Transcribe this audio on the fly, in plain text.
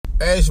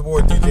Hey, it's your boy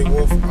DJ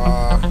Wolf.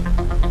 I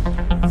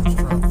was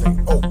trying to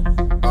think.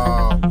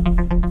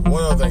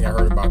 One other thing I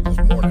heard about this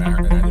morning,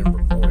 and I didn't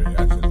report it.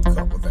 Actually, a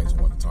couple of things I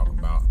want to talk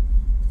about.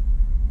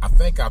 I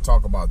think I'll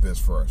talk about this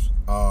first.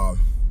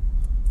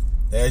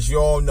 As you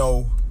all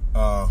know,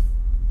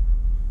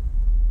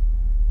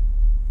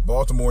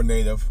 Baltimore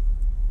native,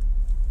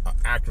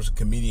 actress and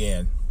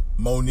comedian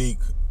Monique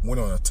went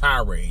on a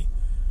tirade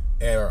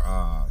at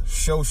a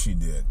show she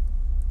did.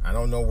 I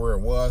don't know where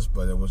it was,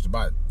 but it was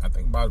about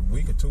a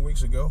week or 2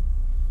 weeks ago.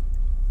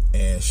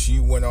 And she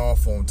went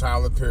off on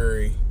Tyler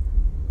Perry,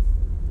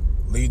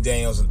 Lee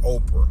Daniels, and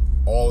Oprah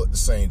all at the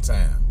same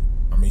time.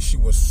 I mean, she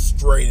was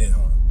straight in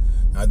on them.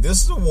 Now,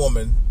 this is a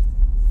woman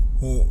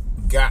who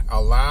got a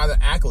lot of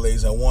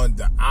accolades and won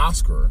the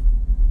Oscar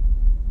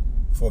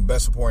for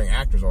Best Supporting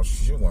Actress, or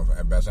she won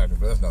for Best Actress,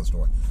 but that's another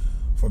story.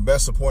 For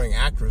Best Supporting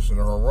Actress in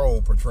her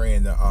role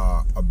portraying the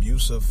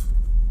abusive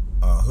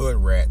hood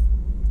rat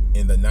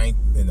in the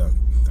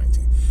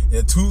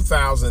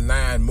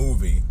 2009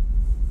 movie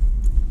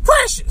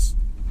Precious,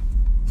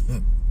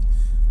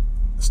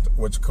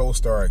 which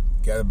co-starred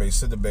Gadabe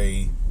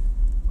Sidibe.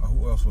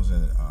 Who else was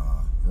in it?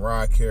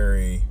 Rod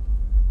Carey,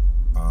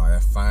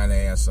 that fine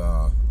ass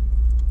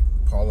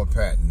Paula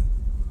Patton,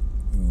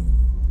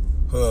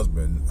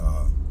 husband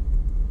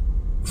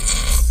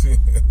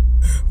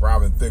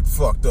Robin Thicke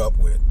fucked up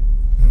with.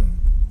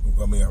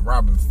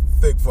 Robin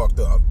Thicke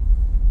fucked up.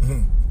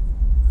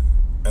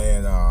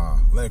 And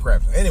Lenny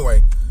Kravitz.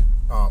 Anyway,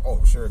 whoever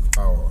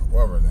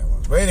that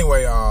was. But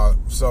anyway,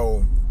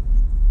 so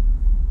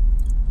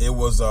it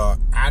was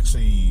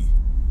actually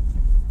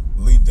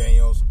Lee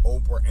Daniels,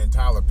 Oprah, and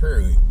Tyler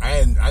Perry.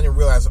 I didn't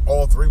realize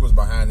all three was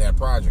behind that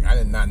project. I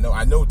did not know.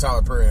 I know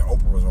Tyler Perry and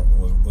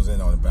Oprah was in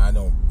on it, but I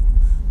know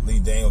Lee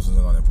Daniels was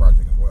in on that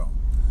project as well.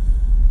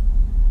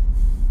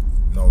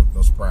 No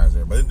surprise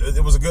there. But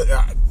it was a good.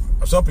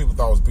 Some people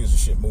thought it was a piece of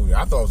shit movie.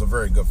 I thought it was a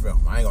very good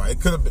film. I ain't gonna.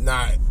 It could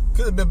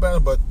have been better,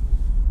 but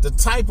the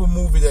type of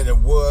movie that it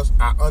was,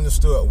 I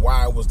understood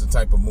why it was the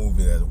type of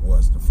movie that it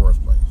was in the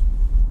first place.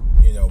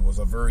 You know, it was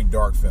a very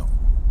dark film.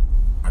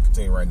 I can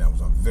tell you right now, it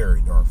was a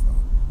very dark film.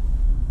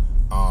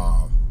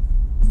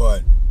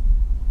 But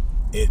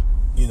it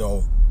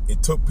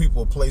took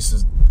people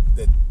places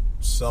that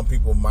some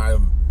people might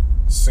have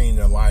seen in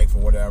their life or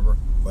whatever.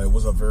 But it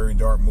was a very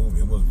dark movie.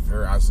 It was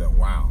I said,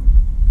 wow.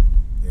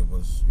 It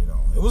was,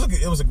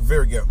 it was a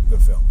very good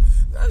film.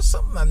 That's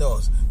something I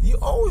noticed. You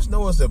always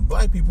notice that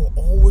black people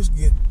always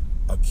get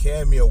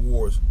Academy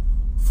Awards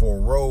for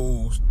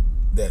roles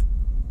that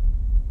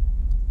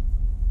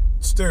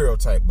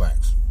stereotype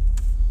blacks.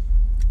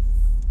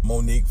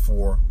 Monique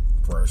for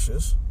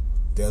Precious,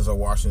 Denzel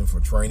Washington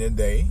for Training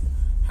Day,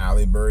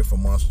 Halle Berry for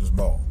Monsters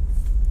Ball.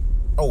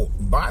 Oh,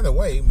 by the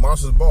way,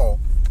 Monsters Ball,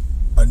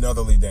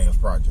 another Lee Daniels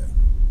project.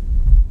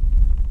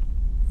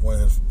 One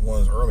of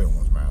his earlier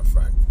ones, matter of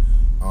fact.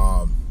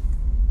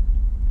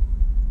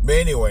 But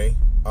anyway,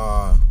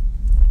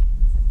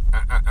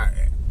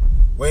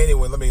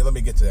 let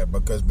me get to that,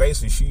 because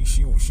basically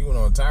she went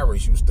on a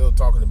tirade. She was still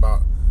talking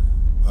about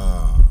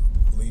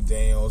Lee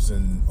Daniels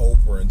and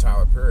Oprah and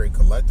Tyler Perry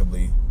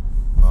collectively,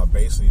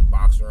 basically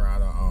boxing her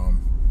out of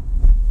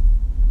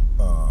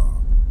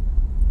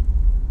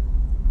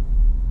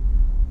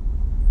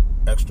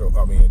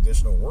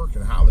additional work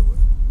in Hollywood.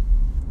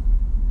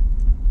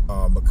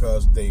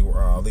 Because they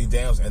were Lee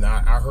Daniels, and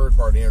I heard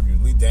part of the interview.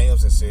 Lee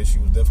Daniels had said she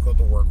was difficult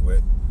to work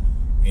with,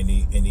 and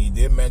he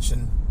did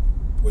mention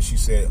what she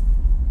said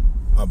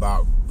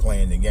about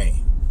playing the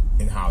game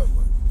in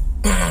Hollywood.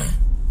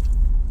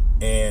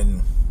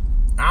 And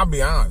I'll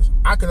be honest,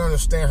 I can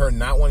understand her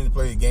not wanting to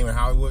play the game in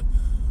Hollywood,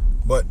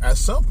 but at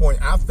some point,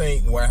 I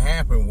think what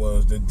happened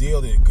was the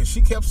deal that, because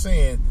she kept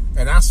saying,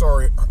 and I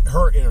saw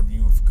her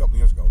interview a couple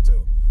years ago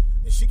too,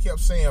 and she kept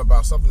saying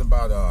about something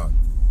about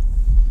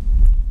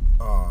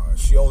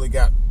she only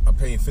got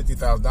paid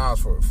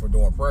 $50,000 for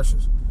doing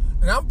Precious.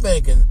 And I'm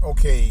thinking,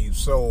 okay,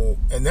 so,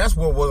 and that's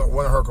what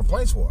one of her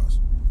complaints was.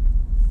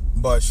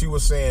 But she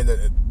was saying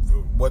that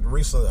what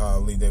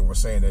recently they were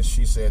saying, that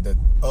she said that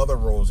other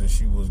roles that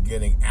she was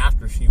getting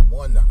after she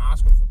won the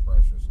Oscar for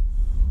Precious,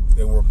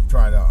 they were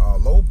trying to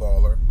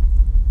lowball her,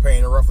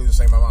 paying her roughly the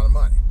same amount of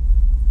money.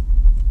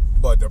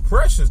 But the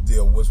Precious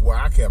deal was what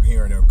I kept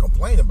hearing her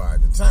complain about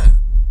at the time.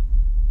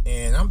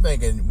 And I'm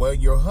thinking, well,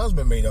 your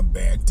husband made a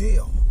bad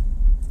deal.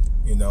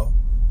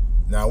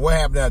 Now what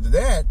happened after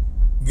that,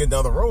 getting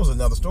other roles is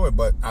another story,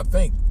 but I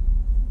think,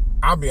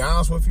 I'll be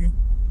honest with you,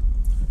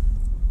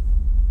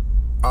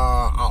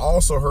 I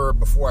also heard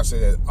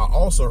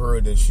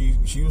that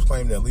she was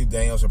claiming that Lee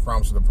Daniels had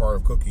promised her the part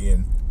of Cookie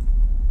in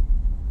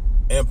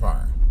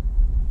Empire.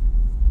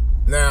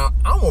 Now,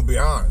 I'm going to be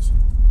honest,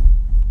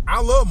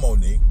 I love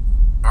Monique,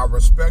 I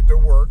respect her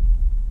work,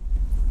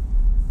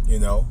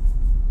 now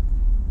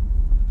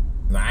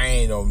I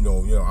ain't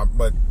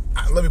but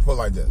let me put it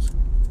like this.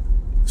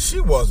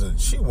 She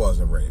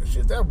wasn't ready.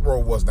 That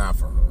role was not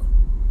for her.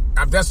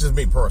 That's just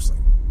me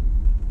personally.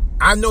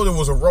 I know there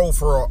was a role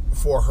for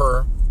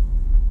her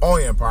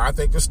on Empire. I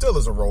think there still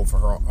is a role for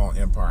her on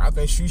Empire. I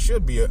think she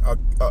should be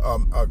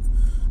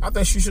I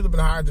think she should have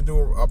been hired to do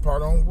a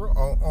part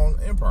on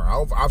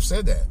Empire. I've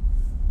said that.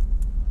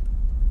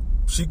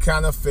 She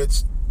kind of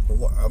fits.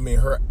 I mean,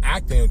 her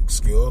acting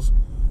skills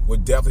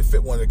would definitely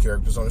fit one of the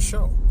characters on the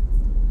show.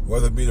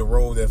 Whether it be the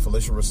role that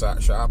Felicia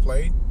Rashad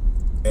played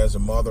as the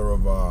mother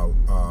of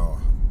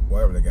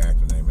whatever the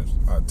actor's name is,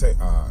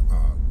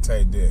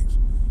 Tay Diggs,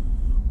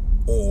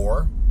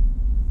 or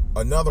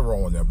another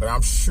role in there. But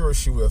I'm sure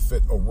she would have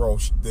fit a role.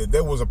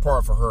 There was a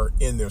part for her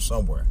in there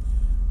somewhere.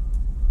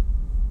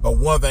 But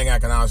one thing I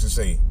can honestly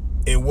say,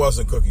 it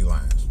wasn't Cookie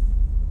Lines.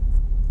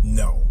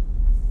 No.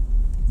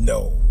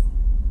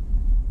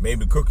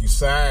 Maybe Cookie's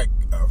side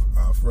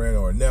friend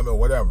or Nemo or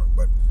whatever.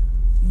 But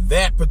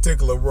that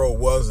particular role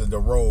wasn't the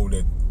role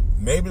that,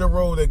 maybe the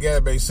role that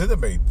Gabby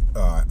Sidibe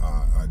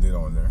did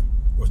on there,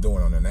 was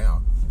doing on there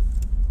now.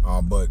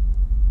 But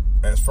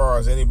as far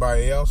as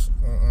anybody else,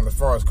 as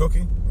far as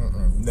Cookie,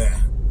 nah.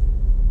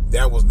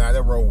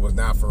 That role was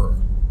not for her.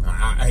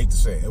 I hate to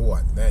say it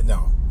wasn't.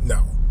 No.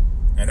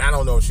 And I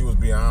don't know if she was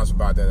being honest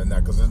about that or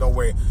not, because there's no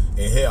way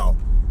in hell,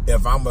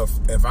 if I'm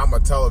a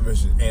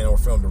television and or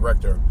film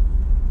director,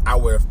 I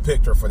would have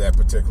picked her for that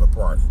particular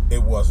part.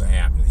 It wasn't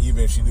happening.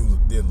 Even if she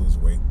did lose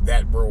weight,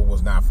 that role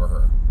was not for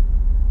her.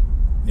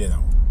 You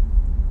know,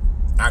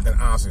 I can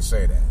honestly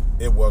say that.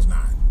 It was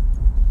not.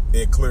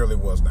 It clearly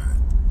was not.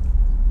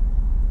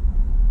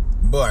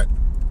 But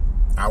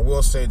I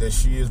will say that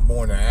she is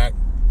born to act.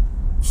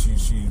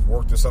 She's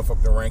worked herself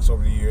up the ranks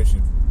over the years.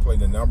 She's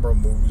played a number of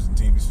movies and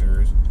TV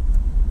series.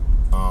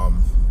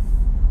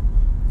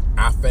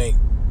 I think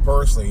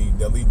personally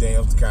that Lee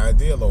Daniels kind of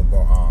did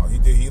lowball.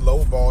 He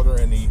lowballed her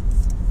and he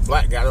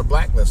got her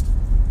blacklisted.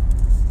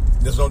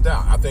 There's no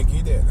doubt. I think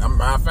he did.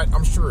 Matter of fact,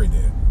 I'm sure he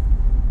did.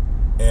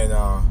 And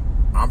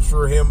I'm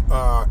sure him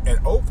and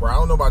Oprah. I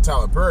don't know about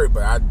Tyler Perry,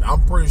 but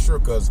I'm pretty sure,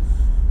 because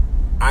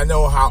I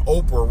know how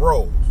Oprah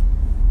rolls.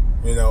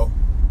 You know,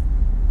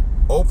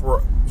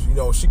 Oprah. You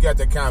know, she got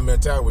that kind of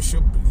mentality where she,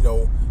 you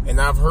know, and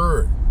I've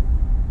heard.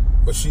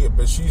 But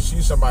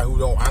she's somebody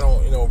who I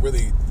don't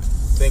really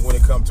think when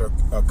it comes to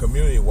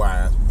community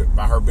wise,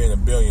 by her being a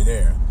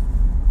billionaire,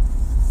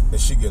 that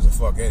she gives a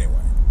fuck anyway.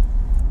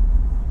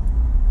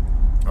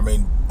 I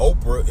mean,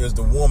 Oprah is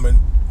the woman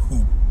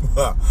who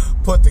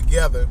put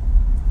together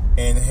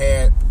and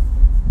had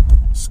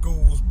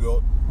schools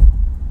built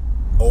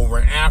over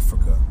in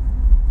Africa,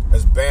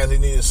 as badly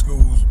needed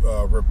schools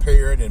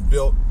repaired and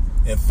built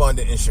and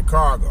funded in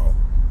Chicago.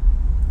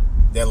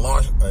 That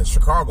launched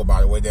Chicago,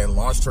 by the way, that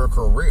launched her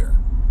career.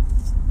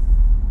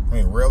 I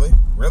mean, really?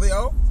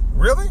 Oh,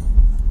 really?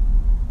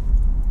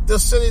 The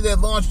city that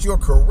launched your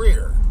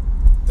career,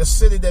 the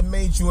city that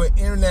made you an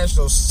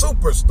international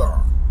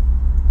superstar,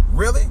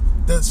 really?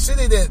 The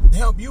city that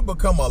helped you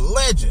become a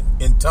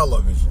legend in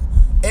television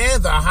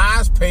and the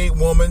highest paid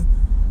woman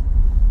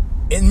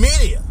in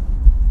media,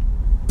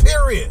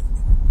 period.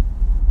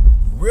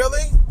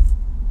 Really?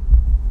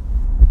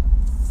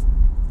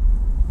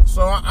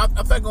 So I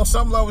think on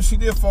some level she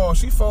did fall.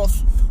 She fell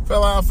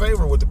out of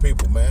favor with the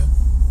people, man.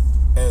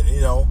 And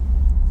you know,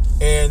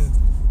 and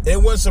it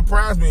wouldn't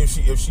surprise me if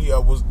it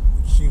was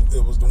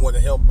the one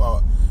that helped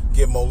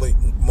get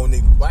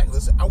Monique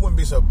blacklisted. I wouldn't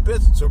be so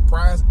bit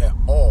surprised at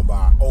all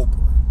by Oprah.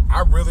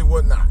 I really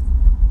would not.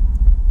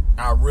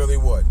 I really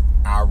would.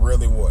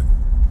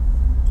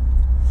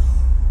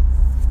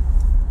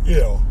 You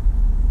know,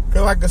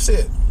 because like I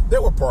said,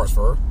 there were parts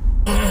for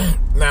her.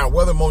 Now,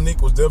 whether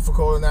Monique was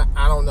difficult or not,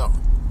 I don't know.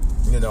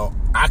 You know,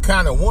 I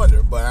kind of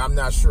wonder, but I'm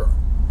not sure.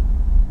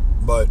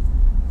 But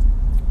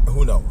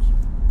who knows?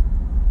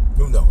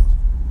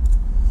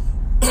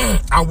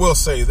 I will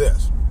say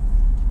this.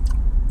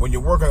 When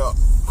you're working at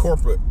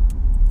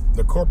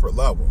the corporate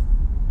level,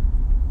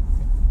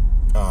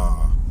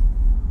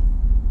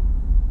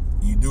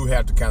 you do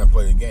have to kind of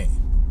play the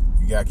game.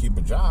 You got to keep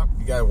a job.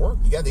 You got to work.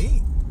 You got to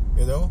eat,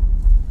 you know.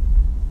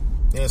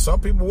 And some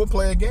people will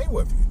play a game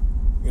with you,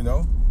 you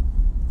know.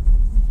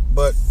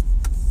 But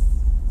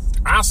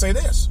I'll say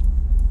this,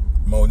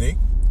 Monique.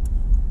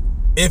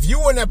 If you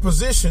were in that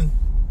position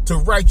to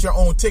write your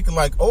own ticket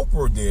like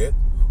Oprah did,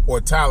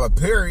 or Tyler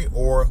Perry,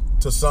 or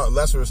to some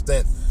lesser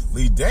extent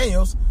Lee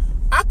Daniels,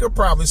 I could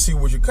probably see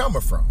where you're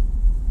coming from.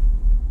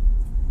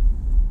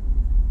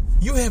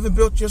 You haven't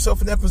built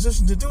yourself in that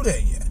position to do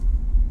that yet.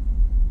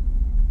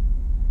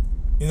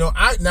 You know,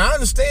 I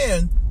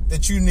understand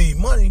that you need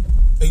money,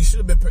 and you should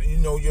have been, you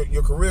know,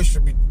 your career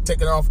should be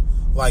taking off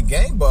like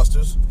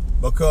gangbusters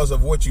because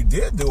of what you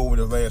did do over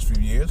the last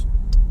few years.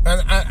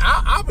 And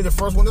I'll be the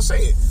first one to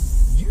say it.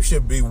 You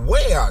should be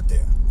way out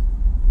there.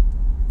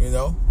 You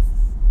know?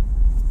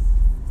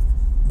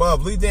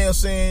 But Lee Daniels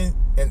saying,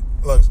 and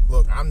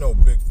look, I'm no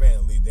big fan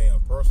of Lee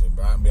Daniels personally,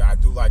 but I mean, I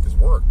do like his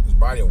work. His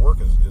body of work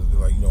is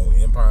like, you know,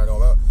 Empire and all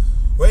that.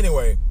 But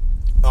anyway,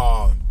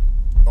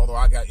 although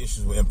I got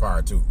issues with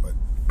Empire too, but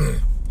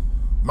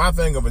my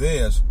thing of it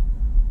is,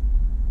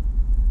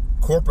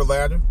 corporate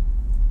ladder,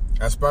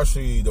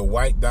 especially the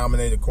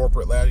white-dominated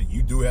corporate ladder,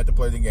 you do have to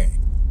play the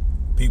game.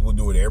 People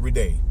do it every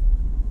day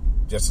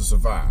just to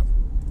survive,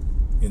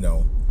 you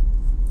know.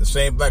 The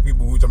same black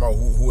people who talking about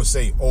who would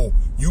say, "Oh,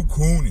 you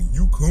cooning,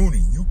 you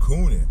cooning, you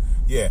cooning."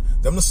 Yeah,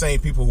 them the same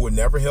people who would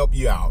never help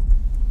you out.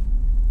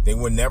 They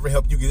would never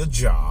help you get a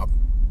job.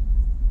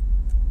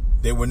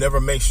 They would never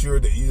make sure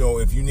that, you know,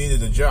 if you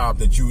needed a job,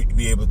 that you would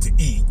be able to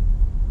eat.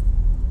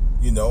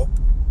 You know,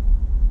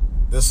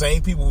 the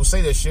same people who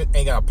say that shit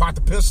ain't got a pot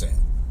to piss in.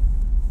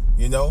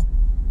 You know,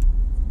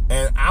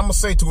 and I'm gonna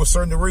say to a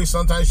certain degree,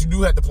 sometimes you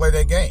do have to play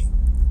that game.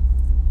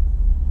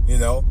 You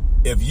know,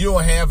 if you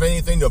don't have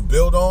anything to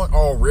build on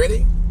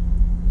already,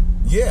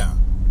 yeah,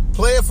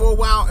 play it for a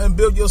while and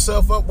build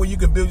yourself up where you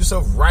can build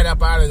yourself right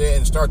up out of there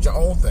and start your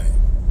own thing.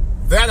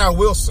 That I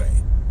will say.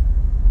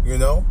 You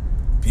know,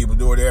 people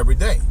do it every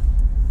day.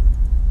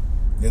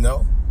 You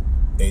know,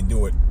 they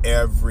do it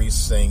every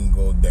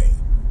single day.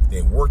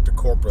 They work the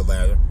corporate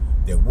ladder,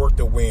 they work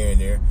their way in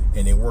there,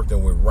 and they work their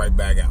way right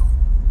back out.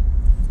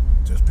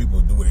 Just people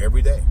do it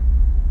every day,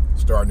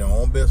 starting their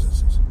own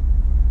businesses,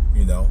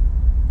 you know.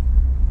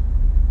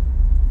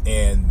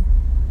 And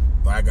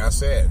like I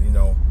said, you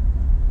know,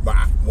 but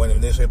when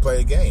they say play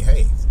the game,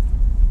 hey,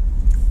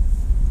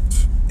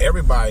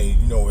 everybody,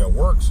 you know, that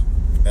works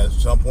at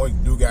some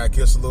point do gotta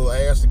kiss a little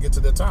ass to get to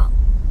the top.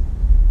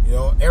 You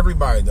know,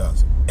 everybody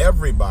does it.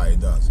 Everybody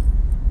does it.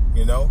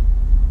 You know,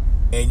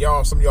 and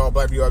y'all, some of y'all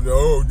black people out there,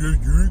 oh, you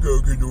ain't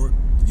gonna do it.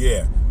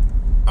 Yeah,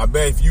 I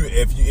bet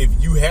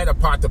if you had a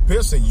pot to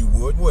piss in, you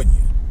would, wouldn't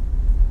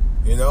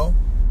you? You know.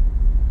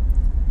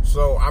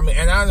 So I mean,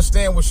 and I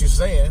understand what she's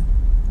saying,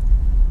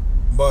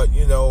 but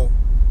you know,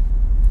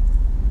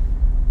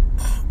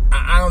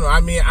 I don't know.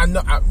 I mean, I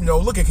know, you know,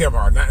 look at Kevin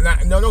Hart.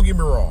 No, don't get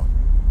me wrong.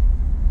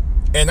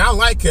 And I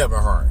like Kevin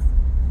Hart.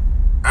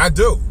 I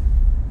do.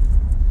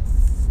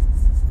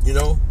 You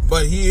know,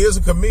 but he is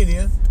a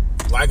comedian.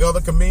 Like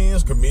other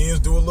comedians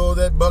do a little of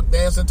that buck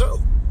dancing too.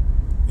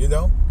 You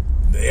know,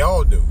 they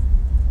all do.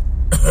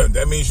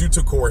 That means you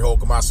took Corey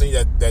Holcomb. I seen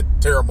that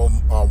terrible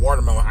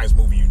Watermelon Heist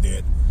movie you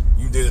did.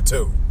 You did it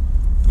too.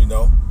 You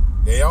know,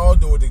 they all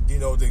do it. You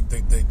know, to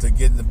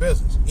get in the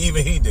business.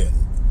 Even he did it,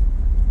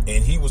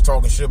 and he was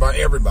talking shit about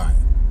everybody.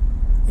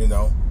 You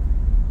know,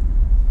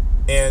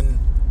 and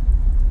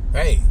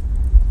hey,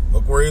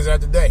 look where he's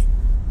at today.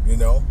 You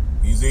know,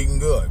 he's eating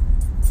good,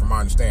 from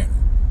my understanding.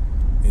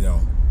 You know.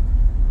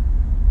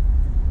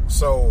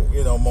 So,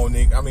 you know,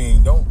 Monique,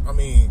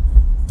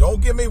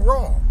 don't get me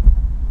wrong.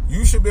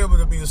 You should be able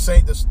to be the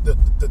same, to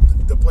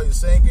play the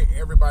same game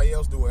everybody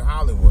else do in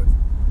Hollywood.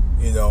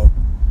 You know,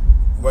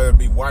 whether it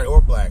be white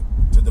or black,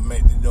 to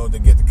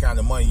get the kind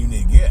of money you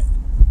need to get.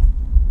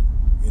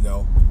 You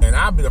know, and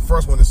I'll be the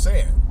first one to say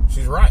it.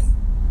 She's right.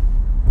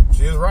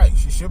 She is right.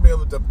 She should be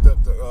able to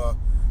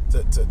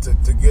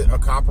get a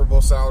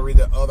comparable salary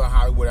that other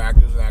Hollywood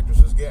actors and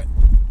actresses get,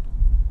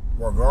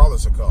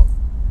 regardless of color.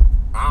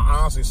 I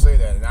honestly say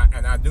that,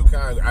 and I do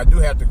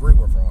have to agree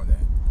with her on that.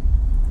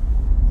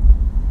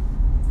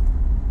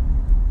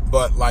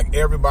 But like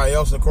everybody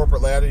else in the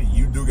corporate ladder,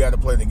 you do got to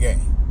play the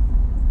game.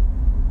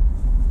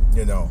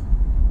 You know,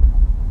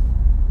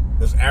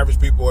 there's average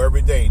people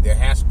every day that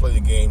has to play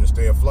the game to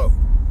stay afloat.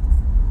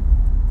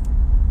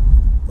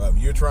 But if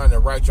you're trying to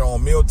write your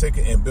own meal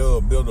ticket and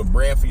build a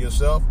brand for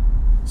yourself,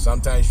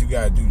 sometimes you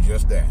got to do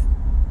just that.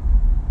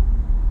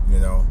 You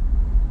know.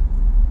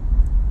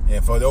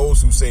 And for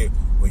those who say,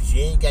 well,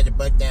 she ain't got to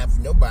butt down for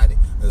nobody,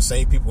 the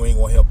same people ain't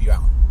gonna help you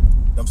out.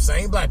 Them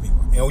same black people.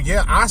 And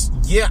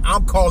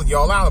I'm calling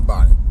y'all out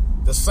about it.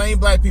 The same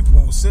black people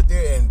who sit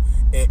there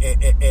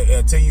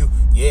and tell you,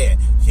 yeah,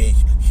 she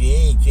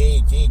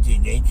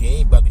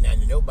ain't bucking down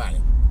to nobody.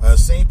 The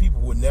same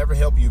people who would never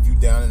help you if you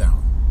down and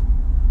out.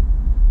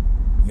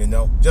 You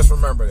know, just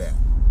remember that.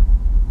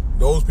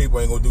 Those people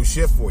ain't gonna do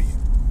shit for you,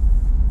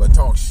 but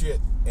talk shit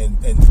and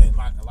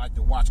like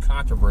to watch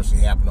controversy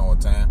happen all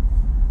the time.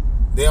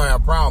 They don't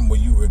have a problem with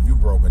you if you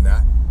broke or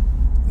not.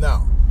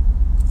 No.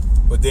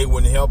 But they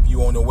wouldn't help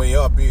you on the way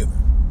up either.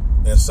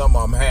 And some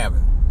of them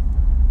haven't.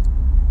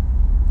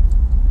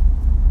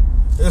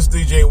 This is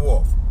DJ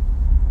Wolf.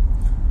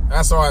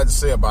 That's all I had to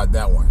say about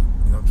that one.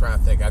 You know, I'm trying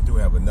to think. I do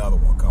have another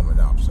one coming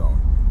up, so.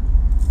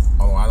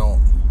 Although I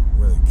don't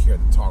really care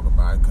to talk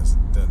about it because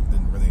it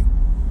didn't really.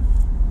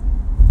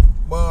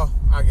 Well,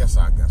 I guess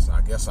I'll go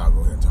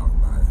ahead and talk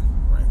about it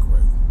right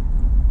quick.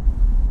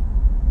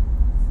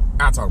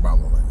 I'll talk about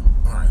it a little later.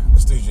 All right,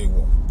 it's DJ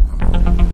Wolf.